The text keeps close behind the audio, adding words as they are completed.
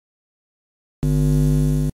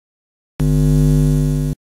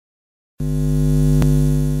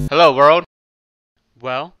Hello world!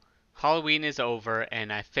 Well, Halloween is over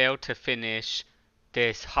and I failed to finish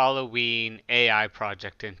this Halloween AI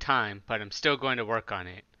project in time, but I'm still going to work on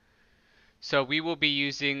it. So we will be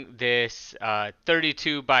using this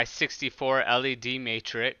 32 by 64 LED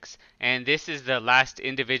matrix, and this is the last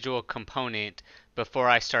individual component before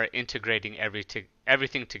I start integrating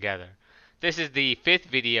everything together. This is the 5th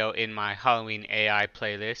video in my Halloween AI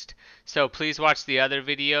playlist, so please watch the other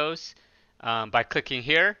videos by clicking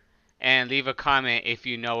here and leave a comment if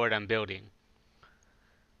you know what I'm building.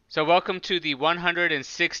 So welcome to the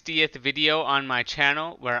 160th video on my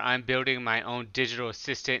channel where I'm building my own digital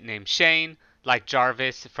assistant named Shane, like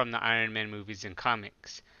Jarvis from the Iron Man movies and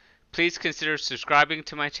comics. Please consider subscribing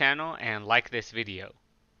to my channel and like this video.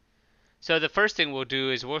 So the first thing we'll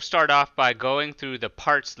do is we'll start off by going through the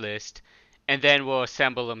parts list and then we'll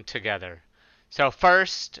assemble them together. So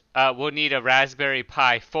first we'll need a Raspberry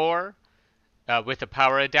Pi 4 with a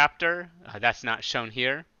power adapter. That's not shown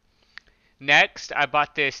here. Next, I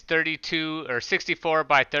bought this 32 or 64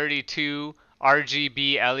 by 32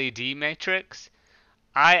 RGB LED matrix.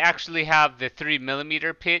 I actually have the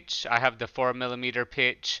 3mm pitch. I have the 4mm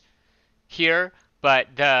pitch here, but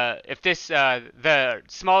the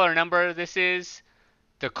smaller number this is,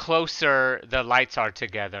 the closer the lights are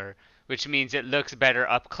together, which means it looks better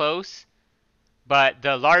up close. But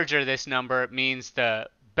the larger this number means the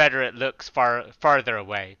better it looks farther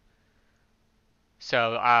away.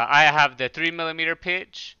 So I have the 3mm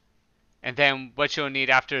pitch, and then what you'll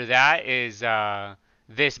need after that is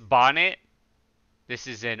this bonnet. This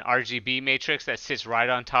is an RGB matrix that sits right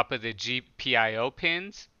on top of the GPIO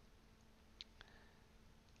pins.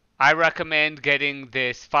 I recommend getting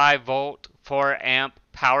this 5-volt 4-amp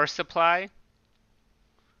power supply,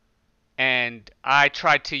 and I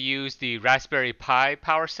tried to use the Raspberry Pi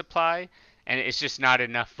power supply, and it's just not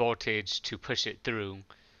enough voltage to push it through.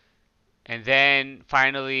 And then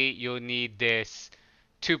finally you'll need this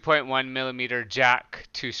 2.1mm jack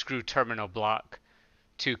to screw terminal block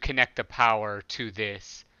to connect the power to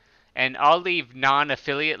this. And I'll leave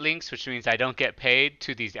non-affiliate links, which means I don't get paid,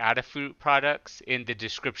 to these Adafruit products in the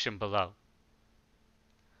description below.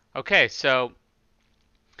 Okay, so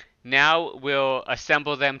now we'll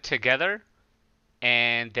assemble them together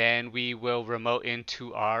and then we will remote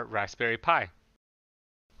into our Raspberry Pi.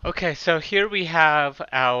 Okay, so here we have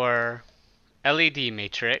our LED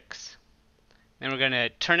matrix. Then we're going to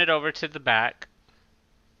turn it over to the back.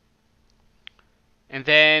 And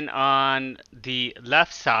then on the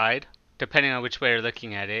left side, depending on which way you're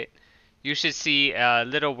looking at it, you should see a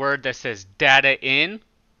little word that says data in.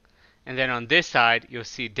 And then on this side, you'll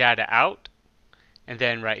see data out. And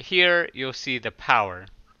then right here, you'll see the power.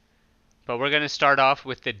 But we're going to start off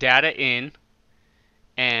with the data in.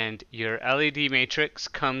 And your LED matrix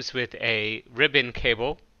comes with a ribbon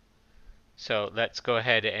cable. So let's go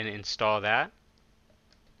ahead and install that.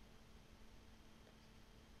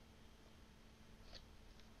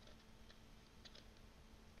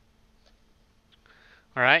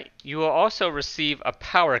 Alright, you will also receive a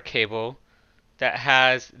power cable that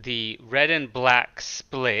has the red and black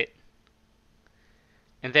split.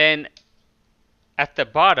 And then at the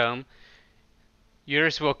bottom,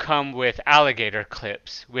 yours will come with alligator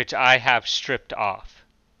clips, which I have stripped off.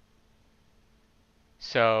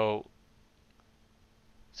 So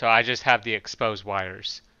I just have the exposed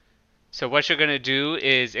wires. So what you're going to do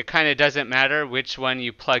is, it kind of doesn't matter which one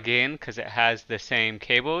you plug in because it has the same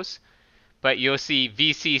cables. But you'll see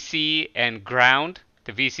VCC and ground.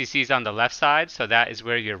 The VCC is on the left side, so that is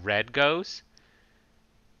where your red goes.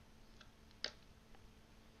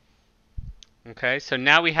 Okay, so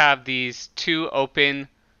now we have these two open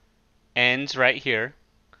ends right here.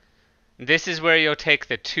 This is where you'll take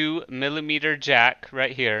the 2mm jack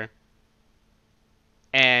right here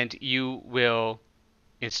and you will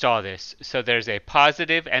install this. So there's a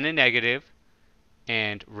positive and a negative,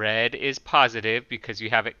 and red is positive because you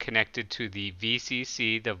have it connected to the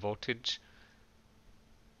VCC, the voltage.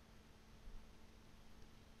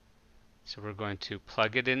 So we're going to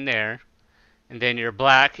plug it in there. And then your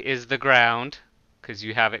black is the ground because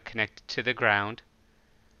you have it connected to the ground.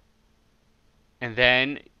 And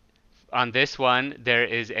then on this one there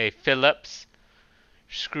is a Phillips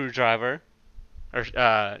screwdriver or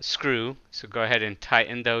screw. So go ahead and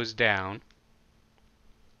tighten those down.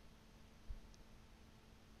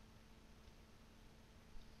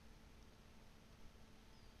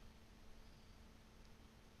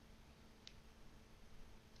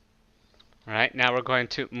 Alright, now we're going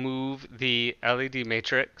to move the LED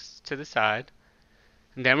matrix to the side.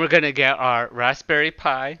 And then we're going to get our Raspberry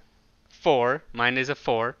Pi 4. Mine is a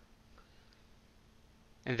 4.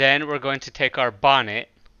 And then we're going to take our bonnet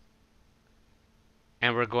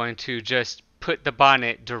and we're going to just put the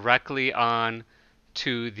bonnet directly on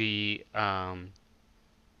to the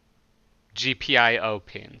GPIO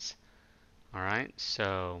pins. Alright,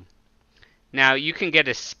 so now you can get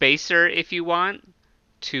a spacer if you want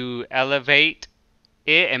to elevate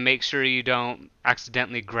it and make sure you don't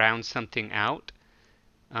accidentally ground something out.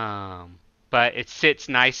 But it sits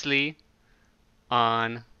nicely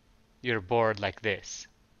on your board like this.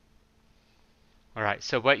 Alright,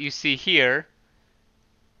 so what you see here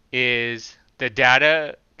is the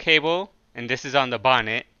data cable, and this is on the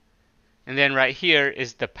bonnet. And then right here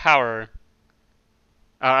is the power,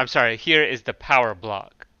 here is the power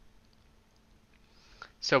block.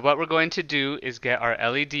 So what we're going to do is get our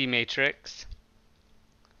LED matrix.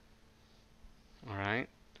 Alright,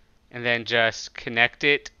 and then just connect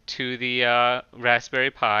it to the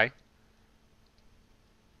Raspberry Pi.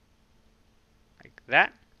 Like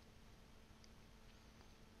that.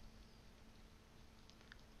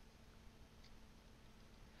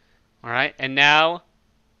 Alright, and now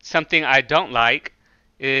something I don't like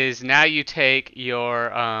is now you take your,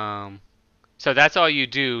 so that's all you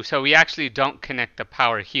do. So we actually don't connect the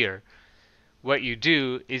power here. What you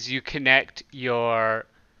do is you connect your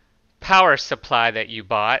power supply that you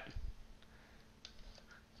bought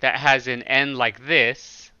that has an end like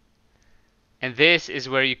this, and this is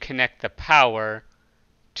where you connect the power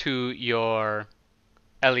to your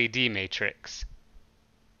LED matrix.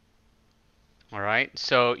 Alright,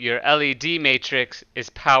 so your LED matrix is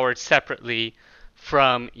powered separately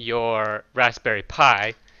from your Raspberry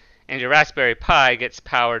Pi, and your Raspberry Pi gets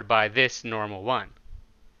powered by this normal one.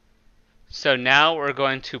 So now we're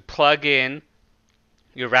going to plug in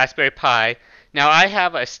your Raspberry Pi. Now I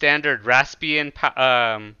have a standard Raspbian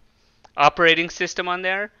operating system on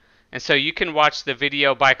there, and so you can watch the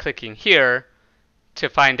video by clicking here to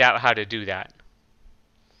find out how to do that.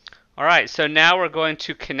 Alright, so now we're going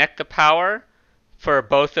to connect the power for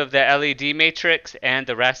both of the LED matrix and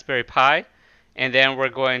the Raspberry Pi, and then we're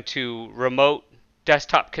going to remote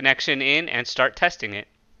desktop connection in and start testing it.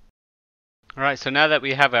 Alright, so now that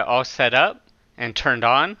we have it all set up and turned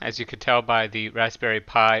on, as you could tell by the Raspberry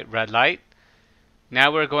Pi red light,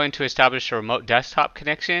 now we're going to establish a remote desktop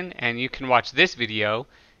connection, and you can watch this video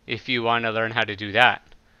if you want to learn how to do that.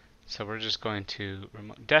 So we're just going to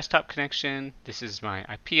remote desktop connection. This is my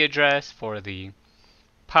IP address for the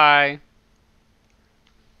Pi.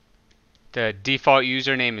 The default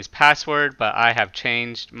username is password, but I have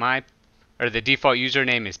changed the default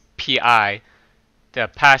username is PI. The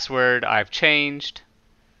password I've changed,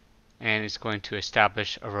 and it's going to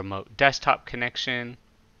establish a remote desktop connection.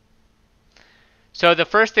 So the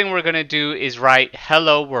first thing we're going to do is write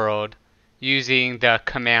hello world using the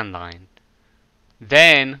command line.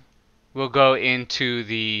 Then we'll go into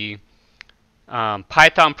the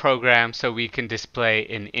Python program so we can display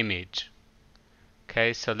an image.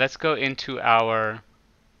 Okay, so let's go into our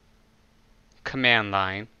command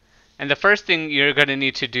line. And the first thing you're going to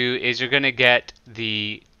need to do is you're going to get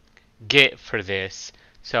the Git for this.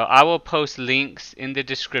 So I will post links in the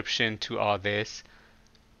description to all this.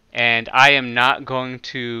 And I am not going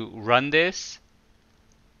to run this,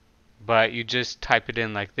 but you just type it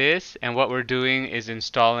in like this. And what we're doing is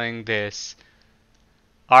installing this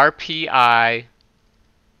RPI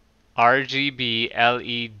RGB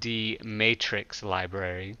LED matrix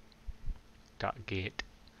library .git.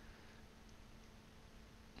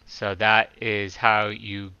 So that is how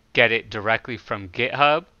you get it directly from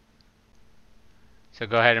GitHub. So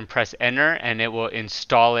go ahead and press enter and it will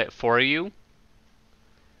install it for you.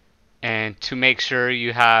 And to make sure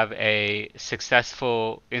you have a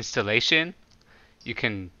successful installation, you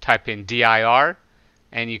can type in dir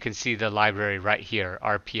and you can see the library right here,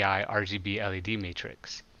 RPI RGB LED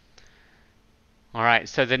matrix. Alright,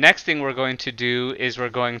 so the next thing we're going to do is we're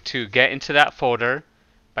going to get into that folder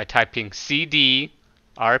by typing cd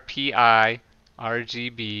RPI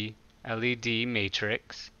RGB LED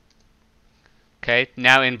matrix. Okay,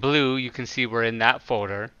 now in blue you can see we're in that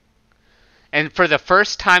folder. And for the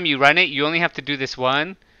first time you run it, you only have to do this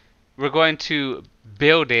one. We're going to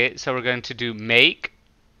build it, so we're going to do make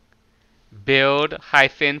build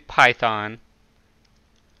 -python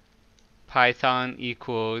python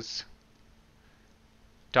equals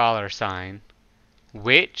 $,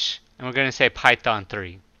 which, and we're going to say Python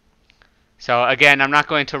 3. So again, I'm not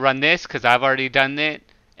going to run this because I've already done it,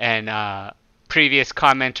 and previous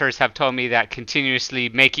commenters have told me that continuously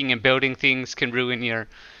making and building things can ruin your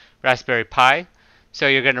Raspberry Pi. So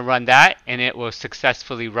you're going to run that and it will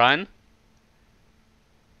successfully run.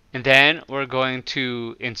 And then we're going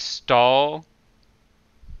to install,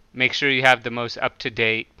 make sure you have the most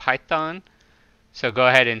up-to-date Python. So go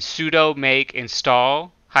ahead and sudo make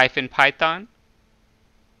install -python.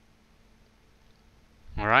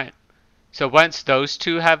 All right. So once those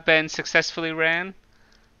two have been successfully ran,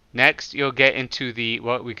 next you'll get into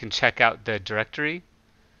we can check out the directory.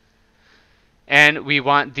 And we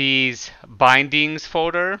want these bindings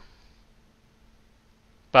folder,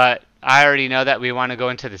 but I already know that we want to go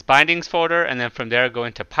into this bindings folder, and then from there go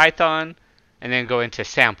into Python, and then go into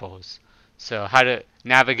samples. So how to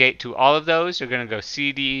navigate to all of those, you're going to go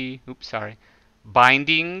cd,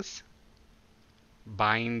 bindings,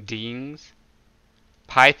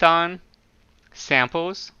 Python,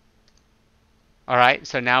 samples. All right,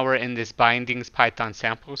 so now we're in this bindings Python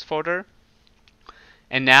samples folder.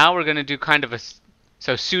 And now we're going to do kind of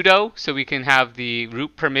sudo, so we can have the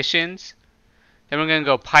root permissions. Then we're going to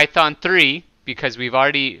go Python 3, because we've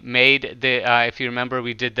already made if you remember,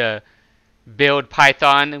 we did the build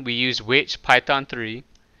Python. We used which Python 3.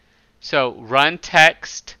 So run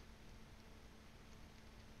text.py.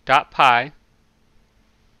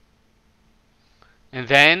 And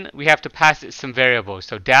then we have to pass it some variables.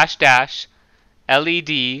 So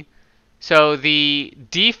 --led. So the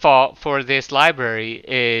default for this library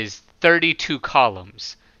is 32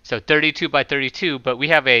 columns. So 32 by 32, but we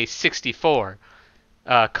have a 64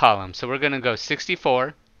 column. So we're going to go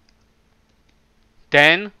 64.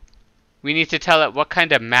 Then we need to tell it what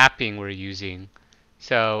kind of mapping we're using.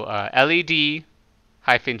 So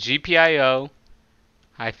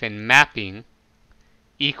led-gpio-mapping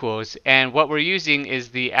equals, and what we're using is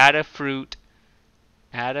the Adafruit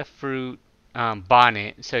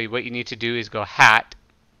bonnet. So what you need to do is go hat.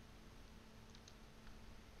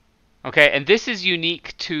 Okay, and this is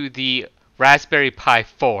unique to the Raspberry Pi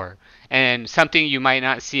 4 and something you might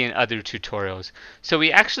not see in other tutorials. So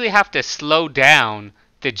we actually have to slow down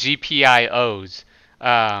the GPIOs,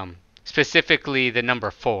 specifically the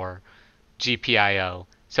number 4 GPIO.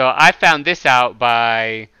 So I found this out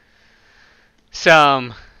by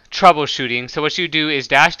some troubleshooting. So what you do is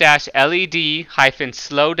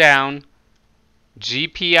 --led-slow down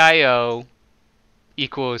GPIO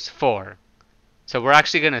equals 4. So we're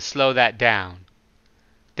actually going to slow that down.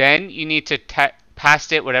 Then you need to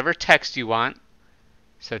pass it whatever text you want.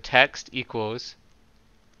 So text equals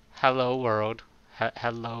hello world.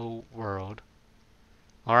 Hello world.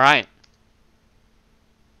 All right.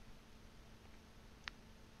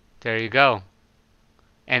 There you go.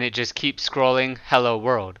 And it just keeps scrolling hello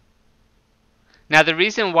world. Now the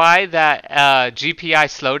reason why that GPI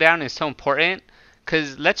slowdown is so important,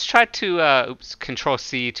 because let's try to Control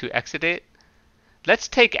C to exit it. Let's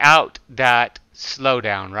take out that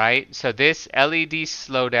slowdown, right? So this LED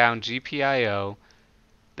slowdown GPIO,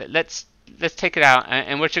 let's take it out,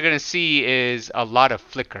 and what you're going to see is a lot of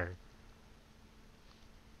flicker.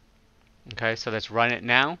 Okay, so let's run it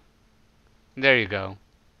now. There you go.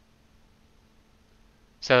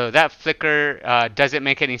 So that flicker doesn't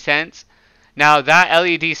make any sense. Now that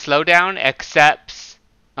LED slowdown accepts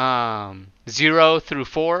 0 through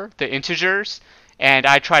 4, the integers, and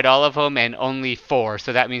I tried all of them and only 4.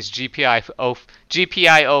 So that means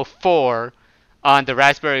GPIO 4 on the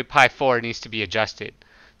Raspberry Pi 4 needs to be adjusted.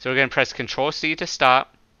 So we're going to press Control C to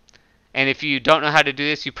stop. And if you don't know how to do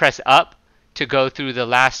this, you press up to go through the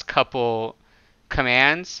last couple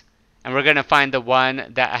commands. And we're going to find the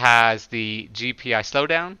one that has the GPI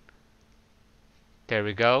slowdown. There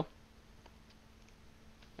we go.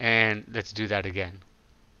 And let's do that again.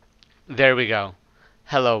 There we go.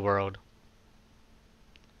 Hello world.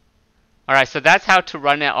 Alright, so that's how to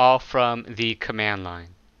run it all from the command line.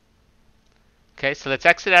 Okay, so let's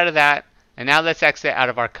exit out of that. And now let's exit out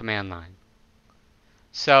of our command line.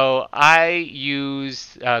 So I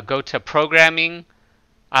use, go to programming.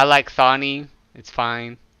 I like Thonny. It's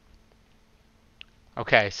fine.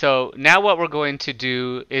 Okay, so now what we're going to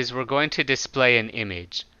do is we're going to display an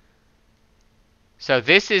image. So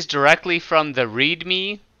this is directly from the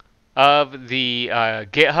README of the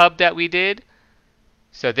GitHub that we did.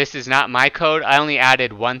 So this is not my code. I only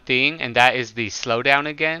added one thing, and that is the slowdown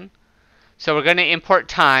again. So we're going to import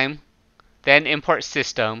time, then import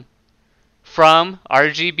system. From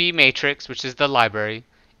RGB matrix, which is the library,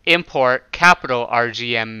 import capital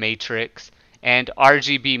RGM matrix and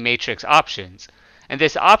RGB matrix options. And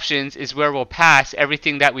this options is where we'll pass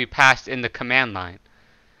everything that we passed in the command line.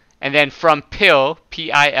 And then from PIL,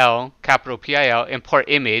 P-I-L, capital P-I-L, import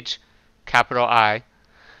image, capital I.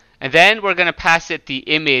 And then we're going to pass it the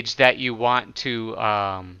image that you want to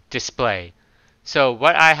display. So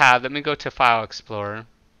what I have, let me go to File Explorer.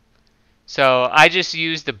 So I just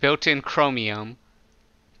used the built-in Chromium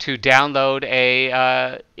to download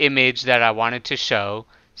a image that I wanted to show.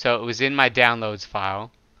 So it was in my downloads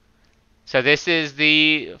file. So this is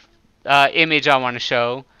the image I want to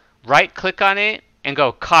show. Right click on it and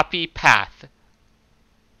go copy path.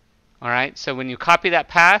 Alright, so when you copy that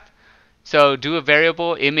path, so do a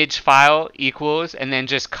variable image file equals and then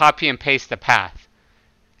just copy and paste the path.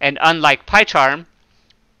 And unlike PyCharm,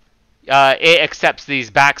 it accepts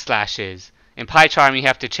these backslashes. In PyCharm, you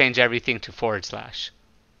have to change everything to /.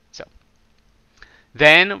 So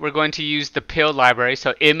then we're going to use the PIL library.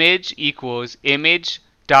 So image equals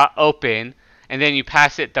image.open, and then you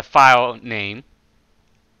pass it the file name.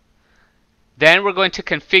 Then we're going to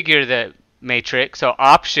configure the matrix. So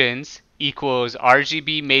options equals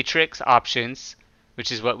RGB matrix options,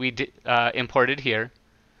 which is what we imported here.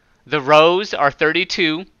 The rows are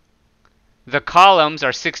 32. The columns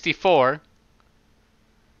are 64.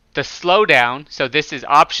 The slowdown, so this is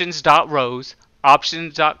options.rows,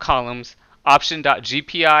 options.columns,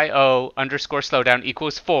 option.gpio underscore slowdown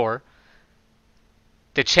equals 4.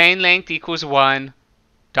 The chain length equals 1.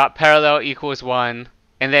 Dot parallel equals 1.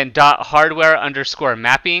 And then dot hardware underscore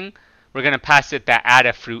mapping, we're going to pass it that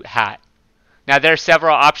Adafruit hat. Now there are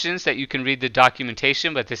several options that you can read the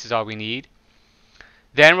documentation, but this is all we need.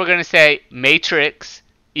 Then we're going to say matrix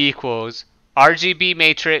equals RGB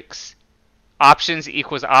matrix options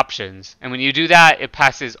equals options. And when you do that, it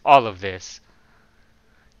passes all of this.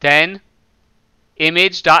 Then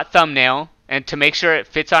image.thumbnail, and to make sure it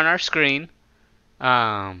fits on our screen,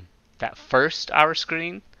 that first our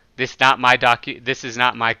screen. This is not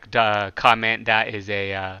my comment. That is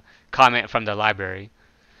a comment from the library.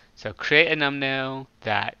 So create a thumbnail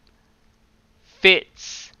that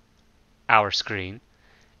fits our screen.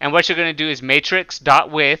 And what you're going to do is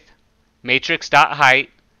matrix.width,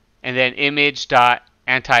 matrix.height, and then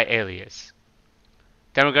image.anti-alias.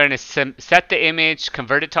 Then we're going to set the image,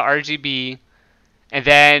 convert it to RGB, and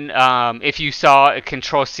then if you saw a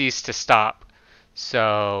Control-C to stop.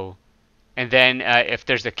 So, and then if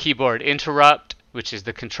there's a keyboard interrupt, which is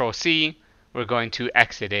the Control-C, we're going to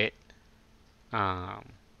exit it.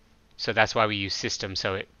 So that's why we use system,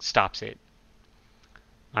 so it stops it.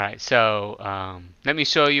 Alright, so let me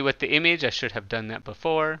show you with the image. I should have done that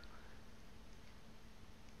before.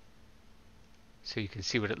 So you can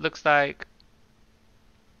see what it looks like.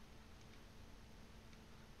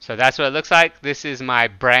 So that's what it looks like. This is my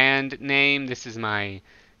brand name. This is my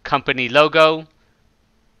company logo.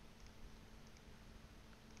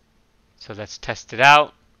 So let's test it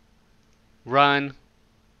out. Run.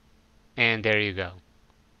 And there you go.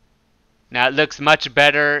 Now it looks much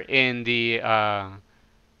better in the,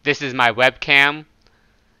 this is my webcam.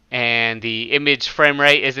 And the image frame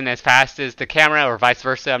rate isn't as fast as the camera, or vice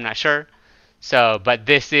versa, I'm not sure. So, but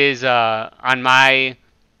this is on my,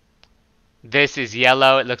 this is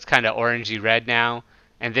yellow. It looks kind of orangey red now.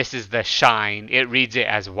 And this is the shine. It reads it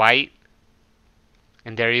as white.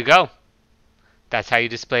 And there you go. That's how you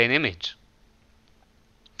display an image.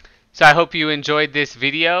 So I hope you enjoyed this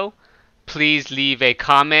video. Please leave a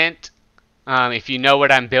comment if you know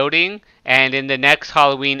what I'm building. And in the next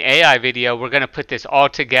Halloween AI video, we're going to put this all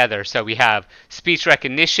together. So we have speech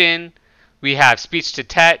recognition. We have speech to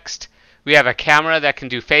text. We have a camera that can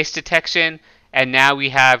do face detection, and now we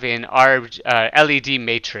have an LED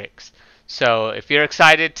matrix. So if you're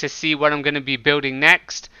excited to see what I'm going to be building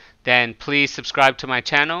next, then please subscribe to my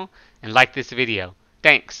channel and like this video.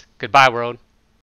 Thanks. Goodbye, world.